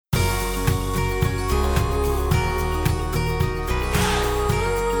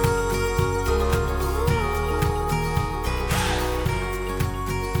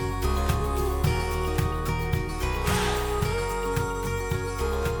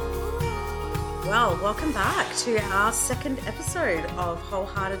Well, welcome back to our second episode of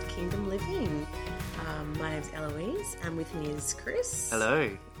Wholehearted Kingdom Living. My name's Eloise, and with me is Chris. Hello.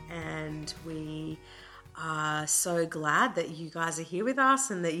 And we are so glad that you guys are here with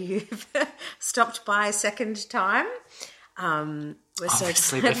us and that you've stopped by a second time. We're so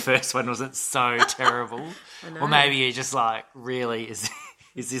Obviously, the first one wasn't so terrible. I know. Or maybe you're just like, really,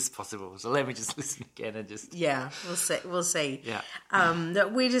 is this possible? So let me just listen again and just... Yeah, we'll see. Yeah.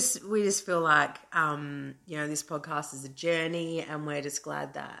 That we just feel like, this podcast is a journey, and we're just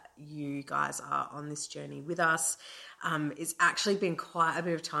glad that you guys are on this journey with us. It's actually been quite a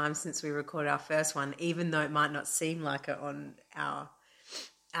bit of time since we recorded our first one, even though it might not seem like it on our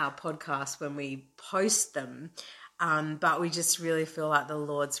podcast when we post them. But we just really feel like the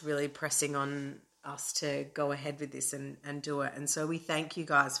Lord's really pressing on us to go ahead with this and do it. And so we thank you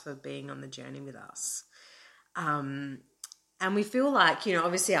guys for being on the journey with us. And we feel like,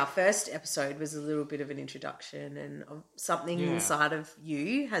 obviously our first episode was a little bit of an introduction and something inside of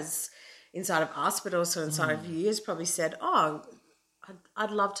us, but also inside of you has probably said,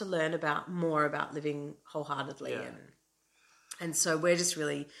 I'd love to learn more about living wholeheartedly. Yeah. And so we're just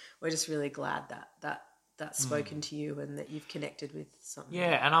really glad that's spoken to you and that you've connected with something.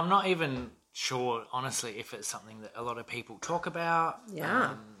 Yeah, and I'm not even sure, honestly, if it's something that a lot of people talk about.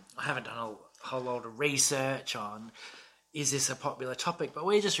 Yeah. I haven't done a whole lot of research on, is this a popular topic? But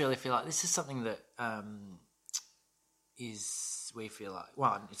we just really feel like this is something that we feel like,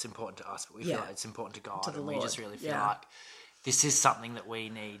 one, it's important to us, but we feel like it's important to God. And we just really feel like this is something that we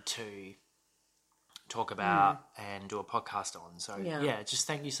need to talk about and do a podcast on. So, just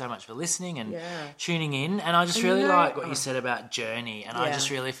thank you so much for listening and tuning in. And I just really like what you said about journey. And I just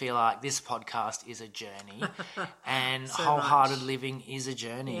really feel like this podcast is a journey and so wholehearted much. living is a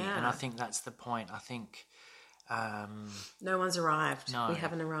journey. Yeah. And I think that's the point. I think... no one's arrived. No. We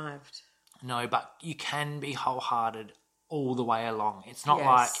haven't arrived. No, but you can be wholehearted all the way along. It's not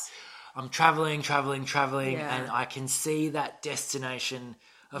like I'm traveling, and I can see that destination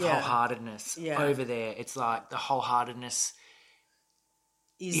of wholeheartedness over there. It's like the wholeheartedness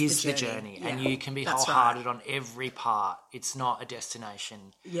is the journey. Yeah. And you can be wholehearted on every part. It's not a destination.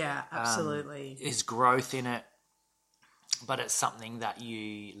 Yeah, absolutely. There's growth in it, but it's something that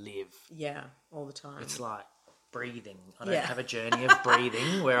you live. Yeah, all the time. It's like breathing. I don't have a journey of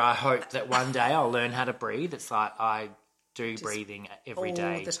breathing where I hope that one day I'll learn how to breathe. It's like I do just breathing every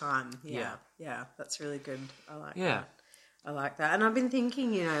day. All the time. Yeah. That's really good. I like that. Yeah. I like that. And I've been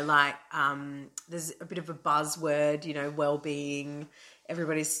thinking, there's a bit of a buzzword, well-being.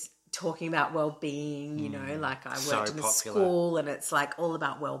 Everybody's talking about well-being, like I worked in a school and it's like all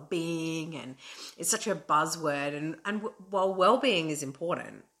about well-being and it's such a buzzword. And while well-being is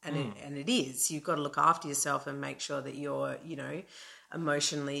important and it is, you've got to look after yourself and make sure that you're,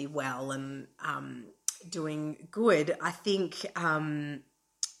 emotionally well and doing good. I think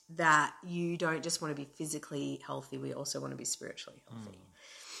that you don't just want to be physically healthy, we also want to be spiritually healthy.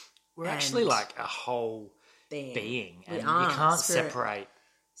 We're actually like a whole being and you can't separate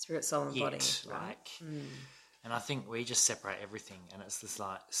spirit, soul and body. And I think we just separate everything and it's just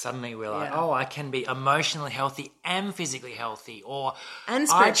like suddenly we're like, I can be emotionally healthy and physically healthy and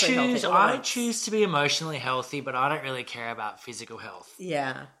spiritually healthy. I choose to be emotionally healthy, but I don't really care about physical health.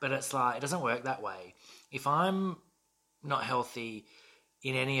 Yeah. But it's like, it doesn't work that way. If I'm not healthy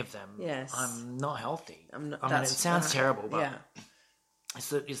in any of them, I'm not healthy. It sounds terrible, but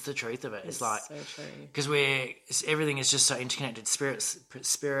it's the truth of it. It's like, so true. Because everything is just so interconnected.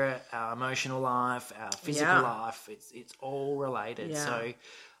 Spirit, our emotional life, our physical life. It's all related. Yeah. So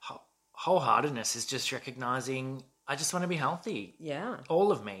wholeheartedness is just recognizing I just want to be healthy. Yeah.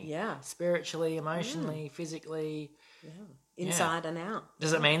 All of me. Yeah. Spiritually, emotionally, physically. Yeah. Inside and out.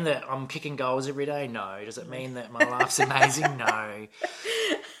 Does it mean that I'm kicking goals every day? No. Does it mean that my life's amazing? No.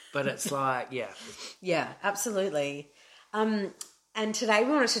 But it's like, Yeah, absolutely. And today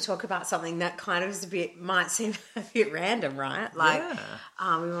we wanted to talk about something that kind of might seem a bit random, right? Like,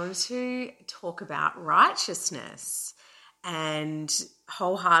 we wanted to talk about righteousness and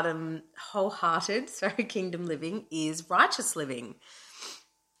wholehearted, kingdom living is righteous living.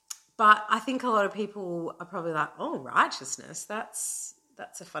 But I think a lot of people are probably like, oh, righteousness, that's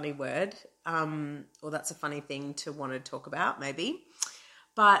a funny word, or that's a funny thing to want to talk about maybe.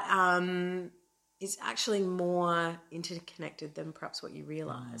 But it's actually more interconnected than perhaps what you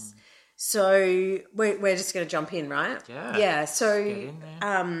realise. So we're just going to jump in, right? Yeah. Yeah, so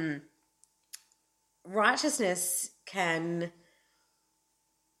righteousness can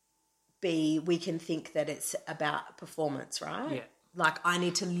be, we can think that it's about performance, right? Yeah. Like I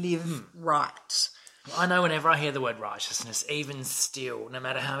need to live right. I know whenever I hear the word righteousness, even still, no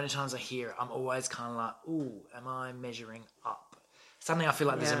matter how many times I hear it, I'm always kind of like, ooh, am I measuring up? Suddenly I feel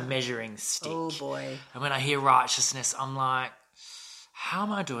like there's a measuring stick. Oh, boy. And when I hear righteousness, I'm like, how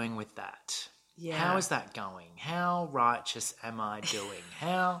am I doing with that? Yeah. How is that going? How righteous am I doing?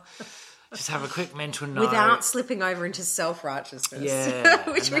 How... Just have a quick mental note. Without slipping over into self-righteousness. Yeah.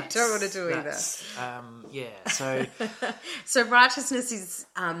 Which we don't want to do either. So... So righteousness is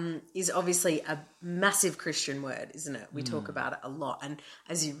obviously a massive Christian word, isn't it? We talk about it a lot. And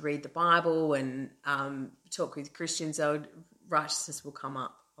as you read the Bible and talk with Christians, righteousness will come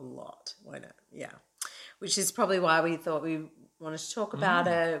up a lot, won't it? Yeah. Which is probably why we thought we wanted to talk about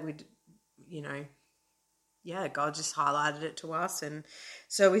it. We'd, God just highlighted it to us, and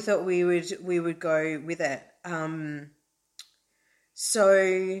so we thought we would go with it.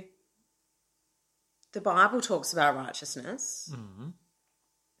 So the Bible talks about righteousness,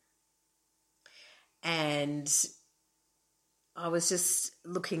 and I was just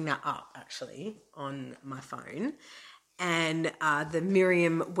looking that up actually on my phone, and the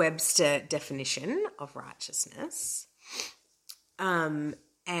Merriam-Webster definition of righteousness, and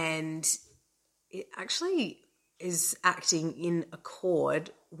it actually is acting in accord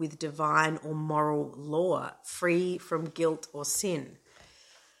with divine or moral law, free from guilt or sin.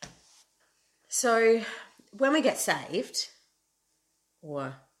 So when we get saved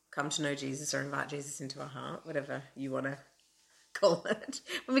or come to know Jesus or invite Jesus into our heart, whatever you want to call it,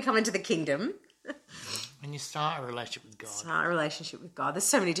 when we come into the kingdom... When you start a relationship with God. Start a relationship with God. There's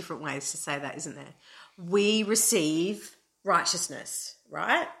so many different ways to say that, isn't there? We receive righteousness,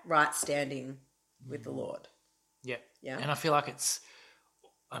 right? Right standing with the Lord. Yeah. Yeah. And I feel like it's,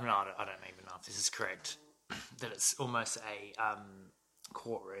 I don't even know if this is correct, that it's almost a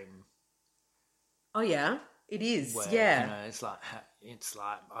courtroom. Oh, yeah, it is. Where, yeah. It's like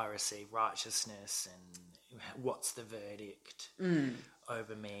I receive righteousness and what's the verdict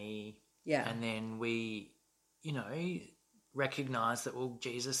over me. Yeah. And then we, recognise that, well,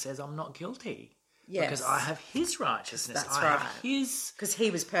 Jesus says I'm not guilty. Yes. Because I have his righteousness. That's right. Have his... Because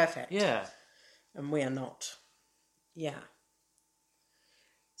he was perfect. Yeah. And we are not. Yeah.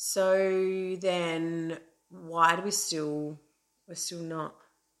 So then why do we're still not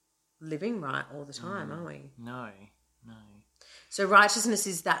living right all the time, are we? No. So righteousness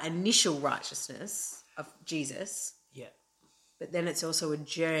is that initial righteousness of Jesus. Yeah. But then it's also a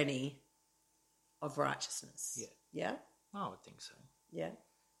journey of righteousness. Yeah. Yeah? I would think so. Yeah.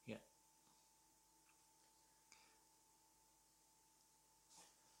 Yeah.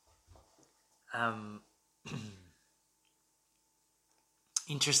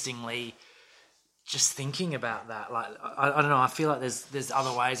 Interestingly, just thinking about that, like I don't know, I feel like there's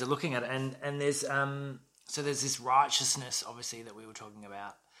other ways of looking at it, and there's so there's this righteousness, obviously, that we were talking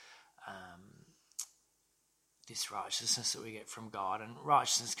about, this righteousness that we get from God, and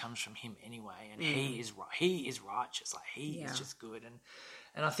righteousness comes from Him anyway, and He is righteous, like He is just good,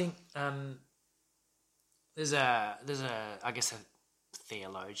 and I think there's a I guess a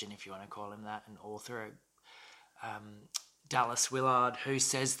theologian, if you want to call him that, an author, Dallas Willard, who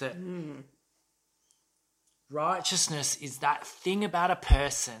says that righteousness is that thing about a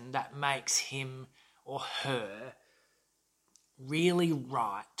person that makes him or her really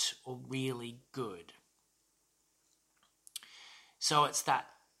right or really good. So it's that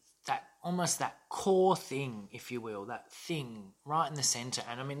almost that core thing, if you will, that thing right in the centre.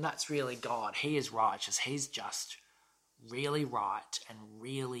 And I mean, that's really God. He is righteous. He's just really right and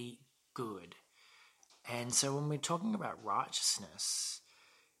really good. And so when we're talking about righteousness,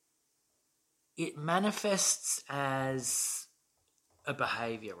 it manifests as a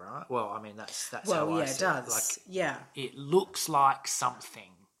behaviour, right? Well, I mean, that's how I see it does. Like, it looks like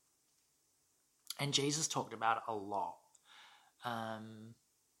something. And Jesus talked about it a lot.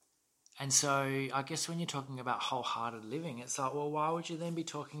 And so I guess when you're talking about wholehearted living, it's like, well, why would you then be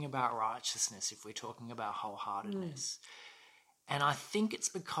talking about righteousness if we're talking about wholeheartedness? And I think it's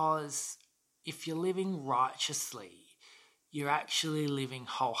because if you're living righteously, you're actually living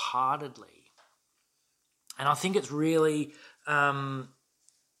wholeheartedly. And I think it's really evident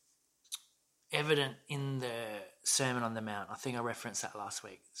in the Sermon on the Mount. I think I referenced that last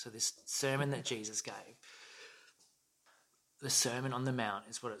week. So this sermon that Jesus gave, the Sermon on the Mount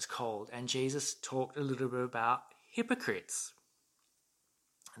is what it's called. And Jesus talked a little bit about hypocrites.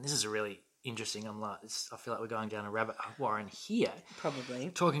 And this is a really interesting, I feel like we're going down a rabbit warren here.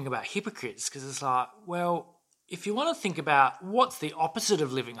 Probably. Talking about hypocrites, because it's like, well, if you want to think about what's the opposite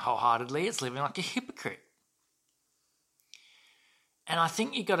of living wholeheartedly, it's living like a hypocrite. And I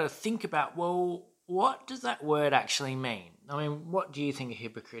think you've got to think about, well, what does that word actually mean? I mean, what do you think a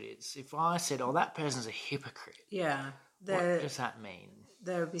hypocrite is? If I said, oh, that person's a hypocrite, what does that mean?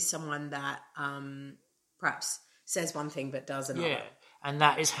 There would be someone that perhaps says one thing but does another. Yeah, and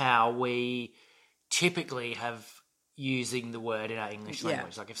that is how we typically have using the word in our English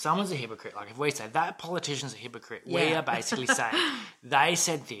language. Like if someone's a hypocrite, like if we say that politician's a hypocrite, we are basically saying they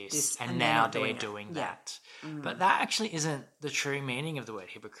said this and now they're doing that. But that actually isn't the true meaning of the word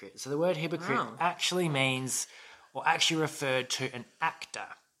hypocrite. So the word hypocrite actually means, or actually referred to, an actor.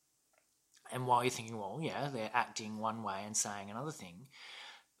 And while you're thinking, well, yeah, they're acting one way and saying another thing.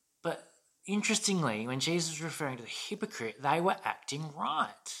 But interestingly, when Jesus was referring to the hypocrite, they were acting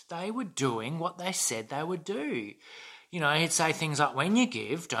right. They were doing what they said they would do. You know, he'd say things like, when you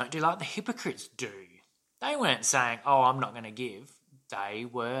give, don't do like the hypocrites do. They weren't saying, oh, I'm not going to give. They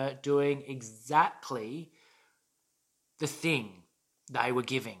were doing exactly the thing they were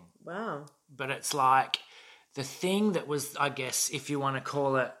giving. Wow. But it's like the thing that was, I guess, if you want to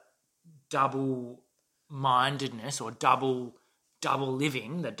call it double-mindedness or double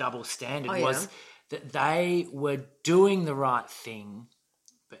living, the double standard was that they were doing the right thing,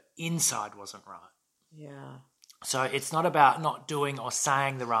 but inside wasn't right. Yeah. So it's not about not doing or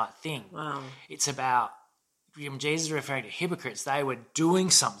saying the right thing. Wow. It's about, when Jesus is referring to hypocrites, they were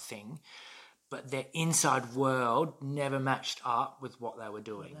doing something, but their inside world never matched up with what they were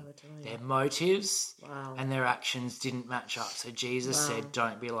doing. Their motives and their actions didn't match up. So Jesus said,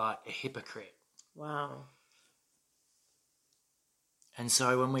 don't be like a hypocrite. Wow. And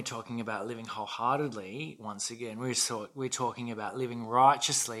so when we're talking about living wholeheartedly, once again, we're talking about living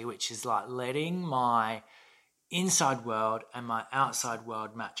righteously, which is like letting my inside world and my outside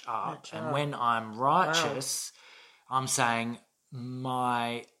world match up. And when I'm righteous, I'm saying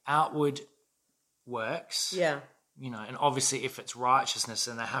my outward works, you know, and obviously if it's righteousness,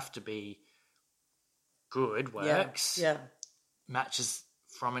 then they have to be good works, matches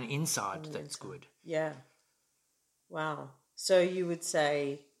from an inside that's good. Yeah. Wow. So you would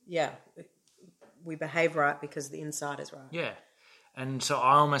say, we behave right because the inside is right. Yeah. And so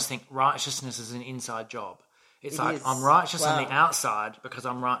I almost think righteousness is an inside job. It's like I'm righteous on the outside because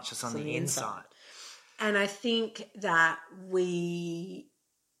I'm righteous on the inside. And I think that we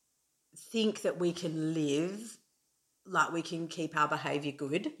think that we can live, like we can keep our behaviour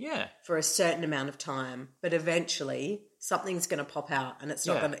good for a certain amount of time, but eventually something's going to pop out and it's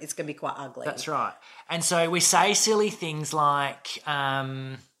not going to, it's going to be quite ugly. That's right. And so we say silly things like,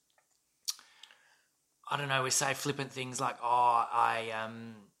 I don't know, we say flippant things like, oh,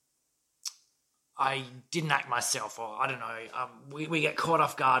 I didn't act myself, or I don't know, we get caught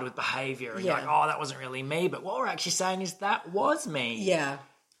off guard with behaviour and you're like, oh, that wasn't really me. But what we're actually saying is that was me. Yeah.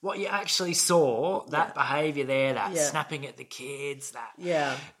 What you actually saw, that behaviour there, that snapping at the kids, that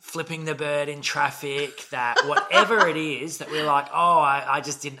flipping the bird in traffic, that whatever it is that we're like, oh, I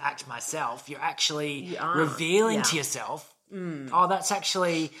just didn't act myself, you're actually revealing to yourself, oh, that's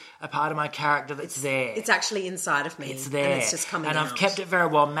actually a part of my character that's there. It's actually inside of me. It's there. And it's just coming out. And I've kept it very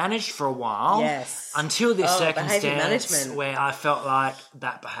well managed for a while. Yes. Until this circumstance where I felt like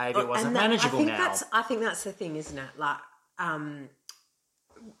that behaviour wasn't manageable now. I think that's the thing, isn't it? Like,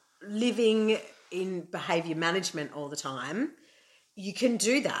 living in behaviour management all the time, you can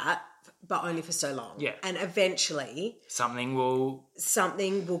do that, but only for so long. Yeah. And eventually something will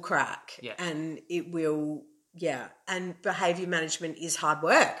crack. Yeah. And it will, and behaviour management is hard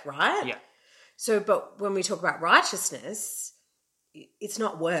work, right? Yeah. So, but when we talk about righteousness, it's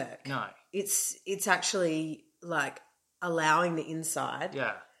not work. No. It's actually like allowing the inside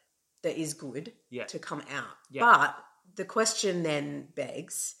that is good to come out. Yeah. But the question then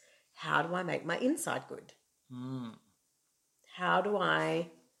begs, how do I make my inside good? How do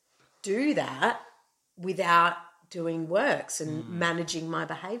I do that without doing works and managing my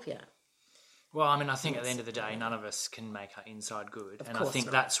behaviour? Well, I mean, I think at the end of the day, none of us can make our inside good. And I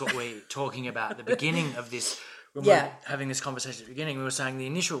think that's what we're talking about at the beginning of this. When we're having this conversation at the beginning, we were saying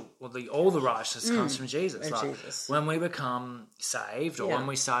all the righteousness comes from Jesus. Jesus. When we become saved or when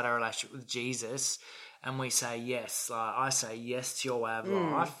we start our relationship with Jesus and we say yes, like I say yes to your way of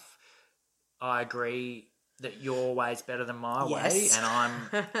life, I agree that your way is better than my way, and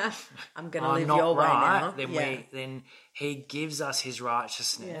I'm going to live your way now. Then he gives us his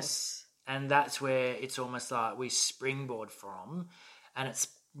righteousness, and that's where it's almost like we springboard from, and it's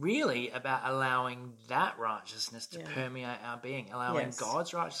really about allowing that righteousness to permeate our being, allowing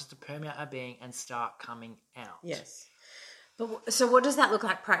God's righteousness to permeate our being and start coming out. Yes. But so what does that look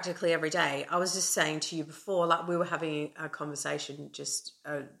like practically every day? I was just saying to you before, like we were having a conversation just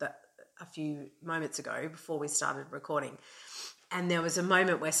a few moments ago before we started recording. And there was a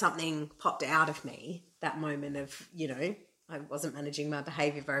moment where something popped out of me, that moment of, I wasn't managing my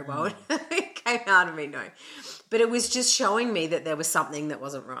behaviour very well. It came out of me, no. But it was just showing me that there was something that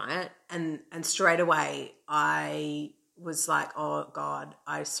wasn't right. And straight away I was like, oh, God,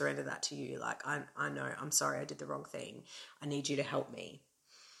 I surrender that to you. Like, I know, I'm sorry, I did the wrong thing. I need you to help me.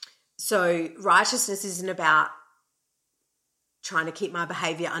 So righteousness isn't about trying to keep my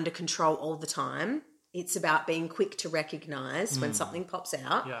behaviour under control all the time. It's about being quick to recognise when something pops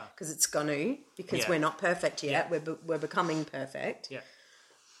out, because it's going to, because we're not perfect yet. Yeah. We're becoming perfect. Yeah.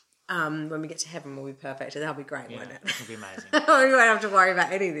 When we get to heaven, we'll be perfect. That'll be great, won't it? It'll be amazing. We won't have to worry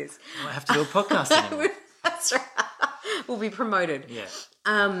about any of this. We won't have to do a podcast anymore. That's right. We'll be promoted. Yeah.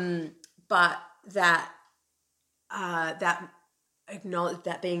 But that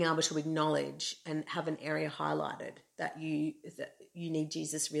being able to acknowledge and have an area highlighted that you need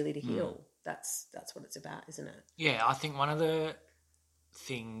Jesus really to heal. That's what it's about, isn't it? Yeah, I think one of the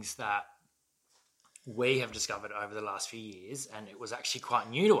things that we have discovered over the last few years, and it was actually quite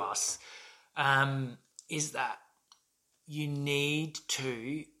new to us, is that you need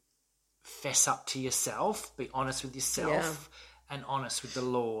to fess up to yourself, be honest with yourself, and honest with the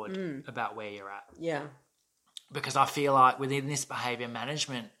Lord about where you're at. Yeah. Because I feel like within this behaviour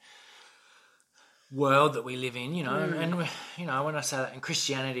management world that we live in, and when I say that, and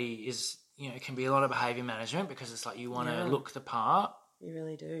Christianity is, it can be a lot of behaviour management, because it's like you want to look the part. You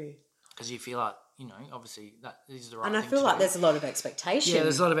really do. Because you feel like, obviously that is the right thing. And I feel like there's a lot of expectation. Yeah,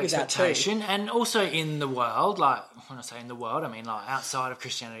 there's a lot of expectation. And also in the world, like when I say in the world, I mean like outside of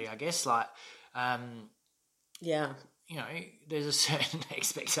Christianity, I guess, like, there's a certain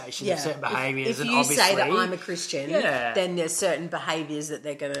expectation of certain behaviours. If you say that I'm a Christian, then there's certain behaviours that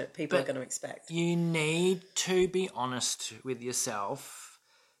people are going to expect. You need to be honest with yourself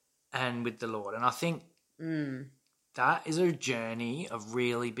and with the Lord. And I think that is a journey of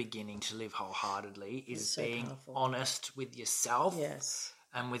really beginning to live wholeheartedly, is so being honest with yourself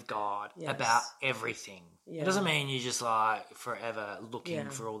and with God about everything. Yeah. It doesn't mean you just like forever looking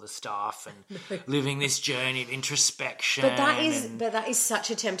for all the stuff and living this journey of introspection. But that is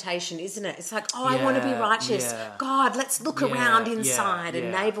such a temptation, isn't it? It's like, I want to be righteous. Yeah. God, let's look around inside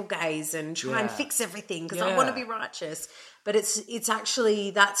and navel gaze and try and fix everything because I want to be righteous. But it's actually,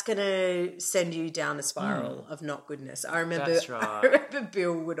 that's going to send you down a spiral of not goodness. I remember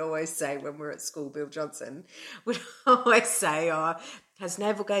Bill would always say when we were at school, Bill Johnson would always say, has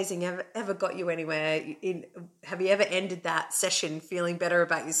navel gazing ever got you anywhere? Have you ever ended that session feeling better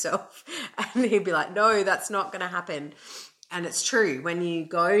about yourself? And he'd be like, no, that's not going to happen. And it's true. When you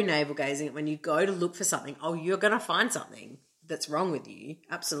go navel gazing, when you go to look for something, you're going to find something that's wrong with you.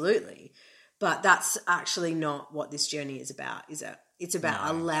 Absolutely. But that's actually not what this journey is about, is it? It's about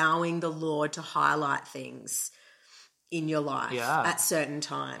allowing the Lord to highlight things in your life at certain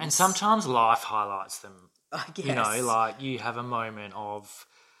times. And sometimes life highlights them. I guess. Like you have a moment of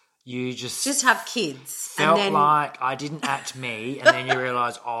you just have kids. Felt and then, like I didn't act me, and then you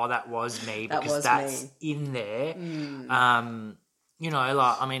realise, that was me because that's me. In there. And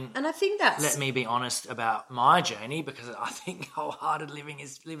I think that's... Let me be honest about my journey, because I think wholehearted living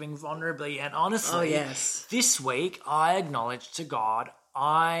is living vulnerably and honestly. Oh, yes. This week, I acknowledged to God,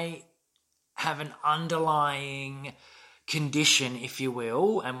 I have an underlying condition, if you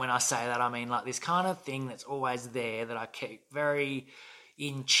will. And when I say that, I mean like this kind of thing that's always there that I keep very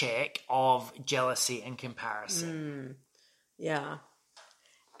in check of jealousy and comparison. Yeah.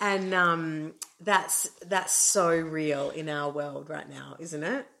 And that's so real in our world right now, isn't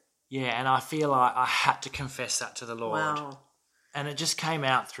it? Yeah, and I feel like I had to confess that to the Lord. Wow. And it just came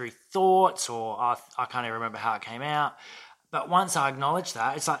out through thoughts, or I can't even remember how it came out. But once I acknowledge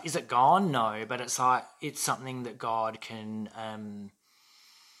that, it's like, is it gone? No, but it's like it's something that God can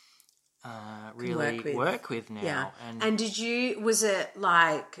really work with now. Yeah. And was it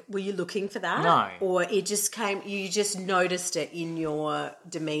like, were you looking for that? No. Or it just came, you just noticed it in your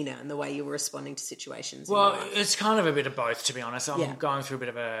demeanour and the way you were responding to situations? Well, it's kind of a bit of both, to be honest. I'm going through a bit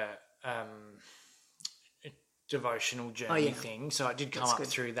of a devotional journey thing. So it did come up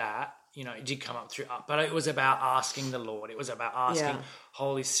through that. It did come up through, but it was about asking the Lord. It was about asking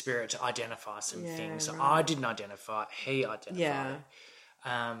Holy Spirit to identify some things. So I didn't identify it. He identified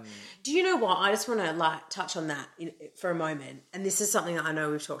it. Do you know what? I just want to touch on that for a moment. And this is something that I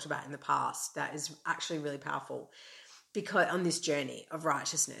know we've talked about in the past that is actually really powerful because on this journey of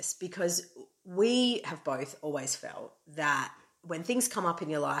righteousness, because we have both always felt that when things come up in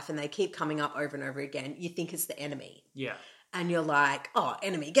your life and they keep coming up over and over again, you think it's the enemy. Yeah. And you're like,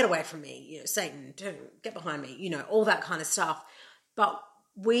 enemy, get away from me. Satan, get behind me. All that kind of stuff. But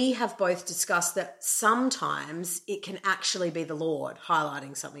we have both discussed that sometimes it can actually be the Lord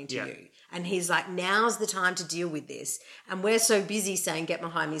highlighting something to you. And he's like, now's the time to deal with this. And we're so busy saying, get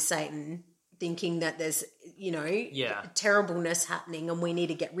behind me, Satan, thinking that there's, terribleness happening and we need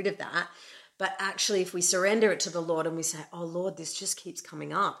to get rid of that. But actually, if we surrender it to the Lord and we say, oh, Lord, this just keeps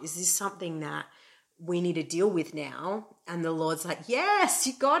coming up. Is this something that we need to deal with now? And the Lord's like, yes,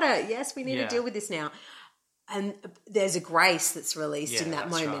 you got it. Yes, we need to deal with this now. And there's a grace that's released in that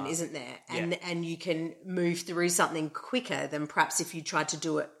moment, isn't there? And you can move through something quicker than perhaps if you tried to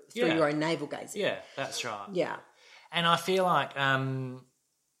do it through your own navel gazing. Yeah, that's right. Yeah. And I feel like,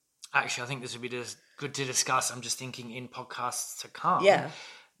 actually, I think this would be good to discuss. I'm just thinking in podcasts to come. Yeah.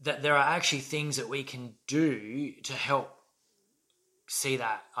 That there are actually things that we can do to help see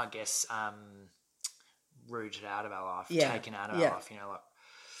that, I guess, rooted out of our life, taken out of our life,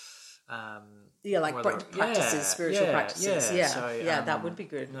 practices, spiritual practices. Yeah. So, that would be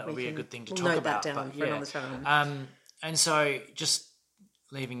good. That would be a good thing to talk note about. That down for another time. And so just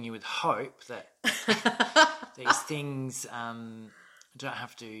leaving you with hope that these things you don't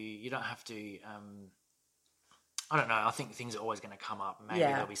have to I don't know, I think things are always going to come up. Maybe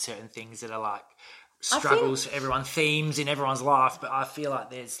there'll be certain things that are like struggles for everyone, themes in everyone's life, but I feel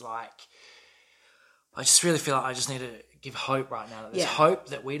like I just really feel like I just need to give hope right now. That there's hope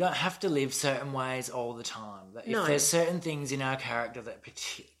that we don't have to live certain ways all the time. That if there's certain things in our character that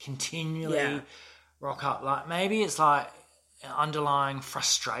continually rock up, like maybe it's like an underlying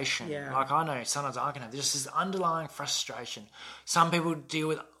frustration. Yeah. Like I know sometimes I can have just this underlying frustration. Some people deal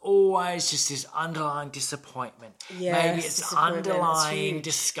with always just this underlying disappointment. Maybe it's underlying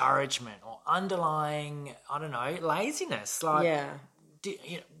discouragement or underlying, I don't know, laziness. Like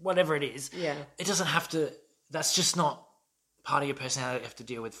whatever it is. Yeah. It doesn't have to, that's just not part of your personality you have to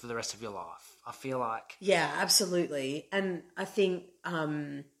deal with for the rest of your life. I feel like. Yeah, absolutely. And I think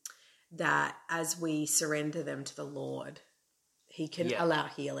that as we surrender them to the Lord, he can allow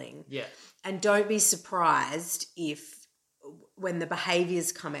healing. Yeah. And don't be surprised if when the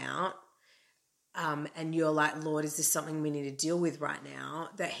behaviors come out and you're like, Lord, is this something we need to deal with right now?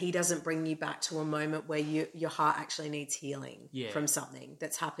 That he doesn't bring you back to a moment where your heart actually needs healing from something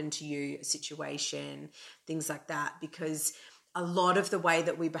that's happened to you, a situation, things like that. Because a lot of the way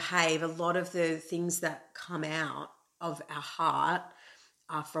that we behave, a lot of the things that come out of our heart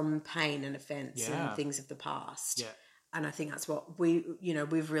are from pain and offense and things of the past. Yeah. And I think that's what we've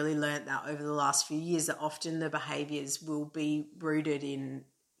really learnt that over the last few years, that often the behaviours will be rooted in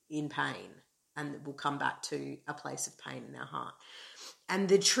pain and will come back to a place of pain in our heart. And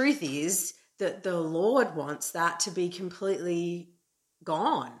the truth is that the Lord wants that to be completely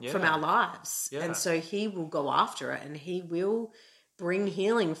gone from our lives. Yeah. And so he will go after it and he will bring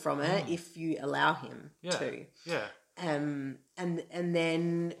healing from it if you allow him to. Yeah. And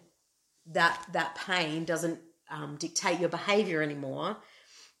then that pain doesn't dictate your behavior anymore,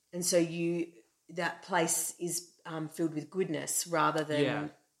 and so that place is filled with goodness rather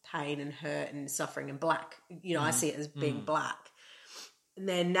than pain and hurt and suffering and black. I see it as being black. And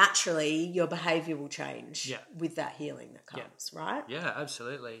then naturally your behavior will change with that healing that comes, right? Yeah,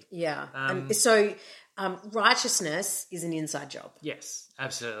 absolutely. Yeah. And so righteousness is an inside job. Yes,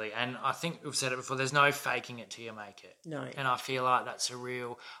 absolutely. And I think we've said it before, there's no faking it till you make it. No. And I feel like that's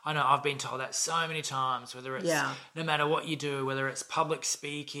I know I've been told that so many times, whether it's no matter what you do, whether it's public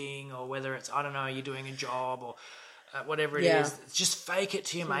speaking or whether it's, I don't know, you're doing a job or whatever it is, just fake it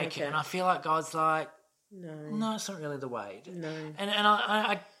till you make it. And I feel like God's like, no, it's not really the way. No. And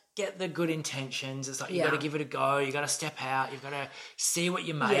I get the good intentions. It's like you got to give it a go. You got to step out. You've got to see what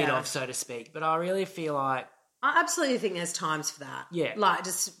you're made of, so to speak. But I really feel like I absolutely think there's times for that. Yeah, like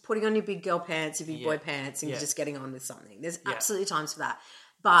just putting on your big girl pants, your big boy pants, and just getting on with something. There's absolutely times for that.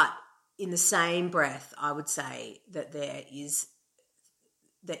 But in the same breath, I would say that that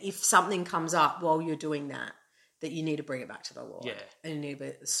if something comes up while you're doing that you need to bring it back to the Lord. Yeah. And you need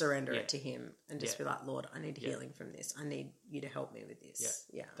to surrender it to him and just be like, Lord, I need healing from this. I need you to help me with this.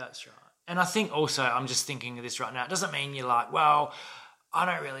 Yeah. That's right. And I think also, I'm just thinking of this right now, it doesn't mean you're like, well, I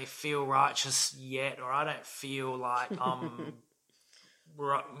don't really feel righteous yet, or I don't feel like I'm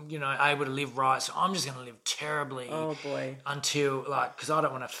able to live right, so I'm just going to live terribly. Oh boy! Until because I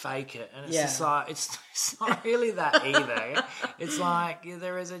don't want to fake it, and it's just like it's not really that either. It's like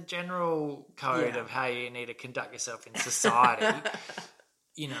there is a general code of how you need to conduct yourself in society.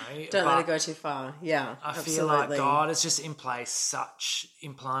 Don't let it go too far. Yeah, I feel like God has just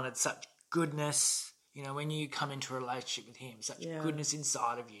implanted such goodness. When you come into a relationship with Him, such goodness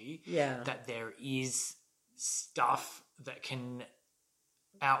inside of you. Yeah, that there is stuff that can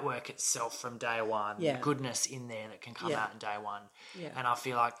outwork itself from day one. Yeah. Goodness in there that can come out in day one. Yeah. And I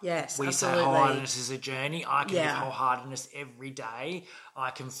feel like yes, we absolutely. say wholeheartedness is a journey. I can live wholeheartedness every day.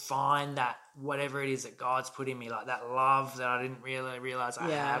 I can find that whatever it is that God's put in me, like that love that I didn't really realize I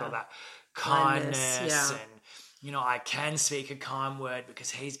had, or that kindness and I can speak a kind word because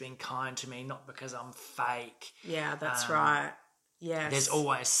he's been kind to me, not because I'm fake. Yeah, that's right. Yes. There's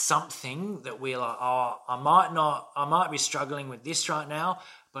always something that we're like, I might be struggling with this right now,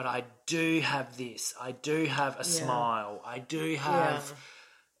 but I do have this. I do have a smile. I do have,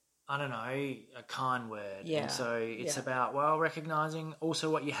 I don't know, a kind word. Yeah. And so it's about, recognizing also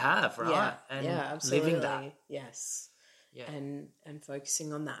what you have, right? Yeah. And absolutely. living that. Yes. Yeah. And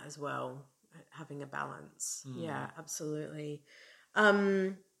focusing on that as well, having a balance. Yeah, absolutely.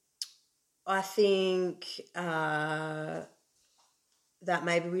 I think that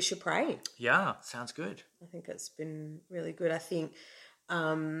maybe we should pray. Yeah, sounds good. I think it's been really good. I think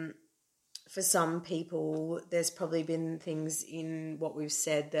for some people, there's probably been things in what we've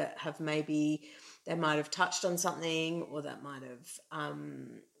said that have maybe they might have touched on something, or that might have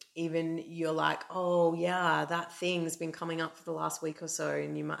even you're like, oh yeah, that thing's been coming up for the last week or so,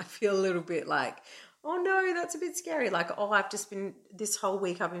 and you might feel a little bit like, oh no, that's a bit scary. Like, oh, I've just been, this whole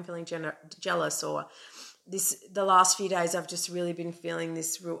week I've been feeling jealous, or the last few days I've just really been feeling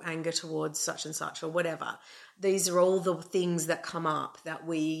this real anger towards such and such, or whatever. These are all the things that come up that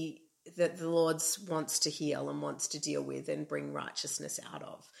the Lord wants to heal and wants to deal with and bring righteousness out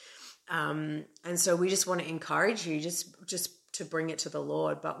of. And so we just want to encourage you just to bring it to the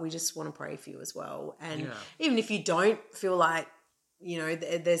Lord, but we just want to pray for you as well. And even if you don't feel like,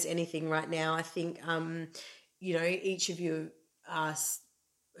 there's anything right now, I think, each of you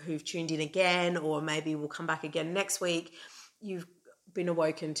who've tuned in again, or maybe will come back again next week, you've been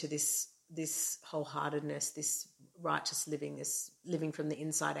awoken to this wholeheartedness, this righteous living, this living from the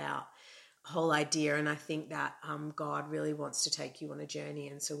inside out whole idea. And I think that God really wants to take you on a journey,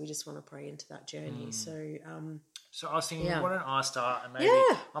 and so we just want to pray into that journey. So I was thinking, why don't I start, and maybe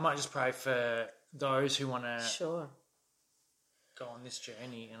I might just pray for those who want to go on this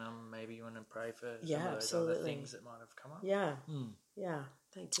journey, and maybe you want to pray for some of those other things that might have come up.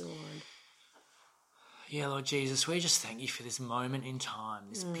 Thank you, Lord. Yeah, Lord Jesus, we just thank you for this moment in time,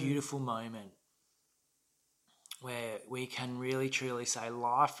 this beautiful moment where we can really truly say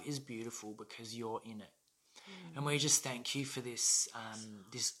life is beautiful because you're in it. And we just thank you for this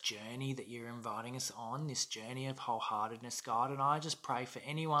this journey that you're inviting us on, this journey of wholeheartedness, God. And I just pray for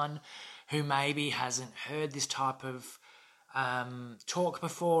anyone who maybe hasn't heard this type of talk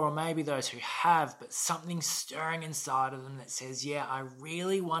before, or maybe those who have, but something stirring inside of them that says, I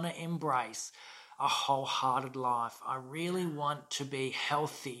really want to embrace a wholehearted life. I really want to be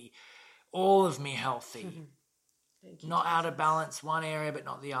healthy, all of me healthy. Not out of balance one area but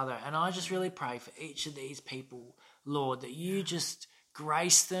not the other. And I just really pray for each of these people, Lord, that you just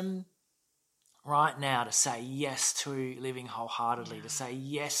grace them right now to say yes to living wholeheartedly, to say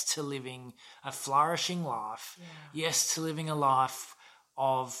yes to living a flourishing life, yes to living a life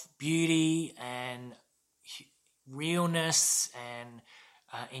of beauty and realness and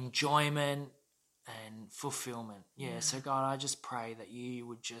enjoyment and fulfillment. So God, I just pray that you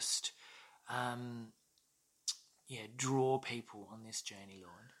would just draw people on this journey,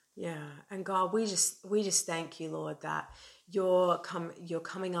 Lord. Yeah, and God, we just thank you, Lord, that you're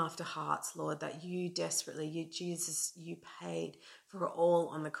coming after hearts, Lord, that Jesus, you paid for it all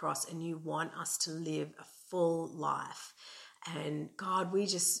on the cross, and you want us to live a full life. And God, we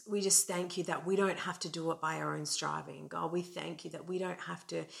just thank you that we don't have to do it by our own striving. God, we thank you that we don't have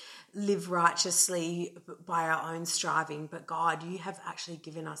to live righteously by our own striving. But God, you have actually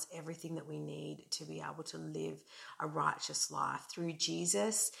given us everything that we need to be able to live a righteous life through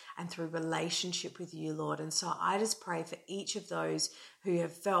Jesus and through relationship with you, Lord. And so I just pray for each of those who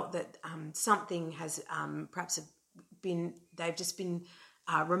have felt that something has perhaps they've just been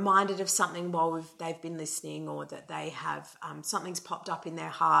reminded of something while they've been listening, or that they have something's popped up in their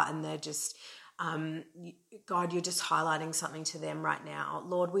heart, and they're just God, you're just highlighting something to them right now,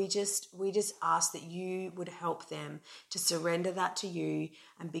 Lord. We just ask that you would help them to surrender that to you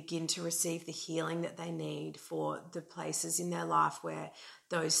and begin to receive the healing that they need for the places in their life where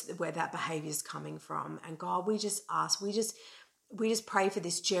that behavior is coming from. And God, we just pray for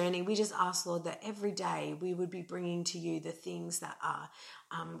this journey. We just ask, Lord, that every day we would be bringing to you the things that are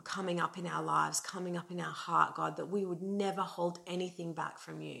coming up in our lives, coming up in our heart, God, that we would never hold anything back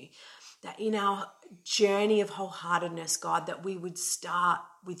from you. That in our journey of wholeheartedness, God, that we would start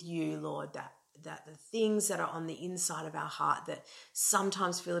with you, Lord, that the things that are on the inside of our heart that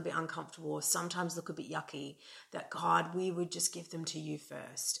sometimes feel a bit uncomfortable or sometimes look a bit yucky, that God, we would just give them to you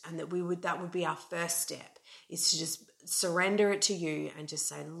first, and that would be our first step, is to just surrender it to you and just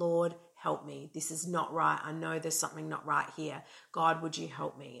say, Lord, help me. This is not right. I know there's something not right here. God, would you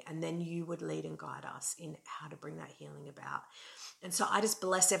help me? And then you would lead and guide us in how to bring that healing about. And so I just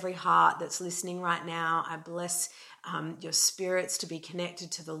bless every heart that's listening right now. I bless your spirits to be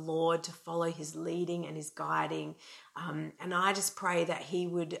connected to the Lord, to follow his leading and his guiding. And I just pray that he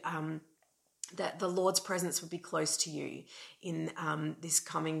would, that the Lord's presence would be close to you in this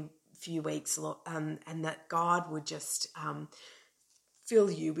coming few weeks, and that God would just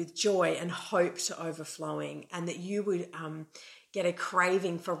fill you with joy and hope to overflowing, and that you would get a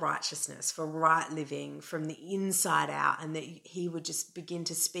craving for righteousness, for right living from the inside out, and that he would just begin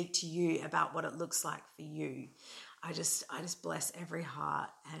to speak to you about what it looks like for you. I just bless every heart,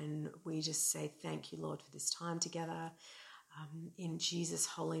 and we just say thank you, Lord, for this time together. In Jesus'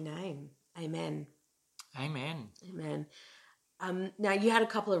 holy name, amen. Amen. Amen. Now, you had a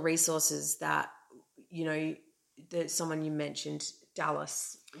couple of resources that, that someone you mentioned,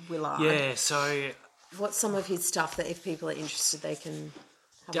 Dallas Willard. Yeah, so what's some of his stuff that if people are interested, they can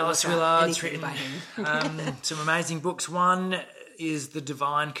have Dallas a look Willard's at? written some amazing books. One is The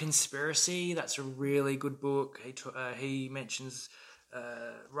Divine Conspiracy. That's a really good book. He mentions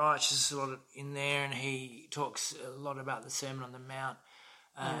righteousness a lot in there, and he talks a lot about the Sermon on the Mount.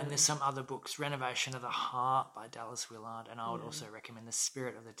 And there's some other books, Renovation of the Heart by Dallas Willard, and I would also recommend The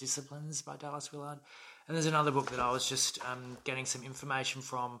Spirit of the Disciplines by Dallas Willard. And there's another book that I was just getting some information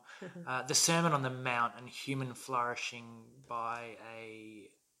from, The Sermon on the Mount and Human Flourishing by a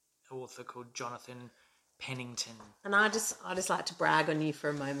author called Jonathan Pennington. And I just like to brag on you for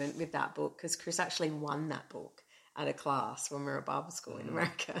a moment with that book, because Chris actually won that book at a class when we were at Bible school in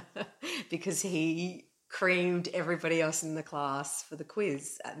America because he creamed everybody else in the class for the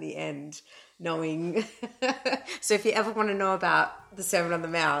quiz at the end, knowing. So if you ever want to know about the Sermon on the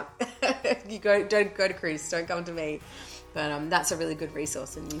Mount, don't go to Chris, don't come to me. But that's a really good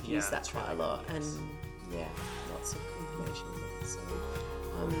resource, and you've used that quite a lot. And lots of information there. So,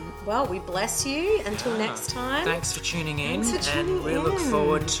 well, we bless you until next time. Thanks for tuning in, and we look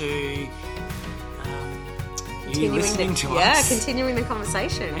forward to continuing the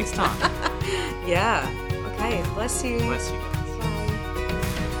conversation next time. Yeah. Okay. Bless you. Bless you.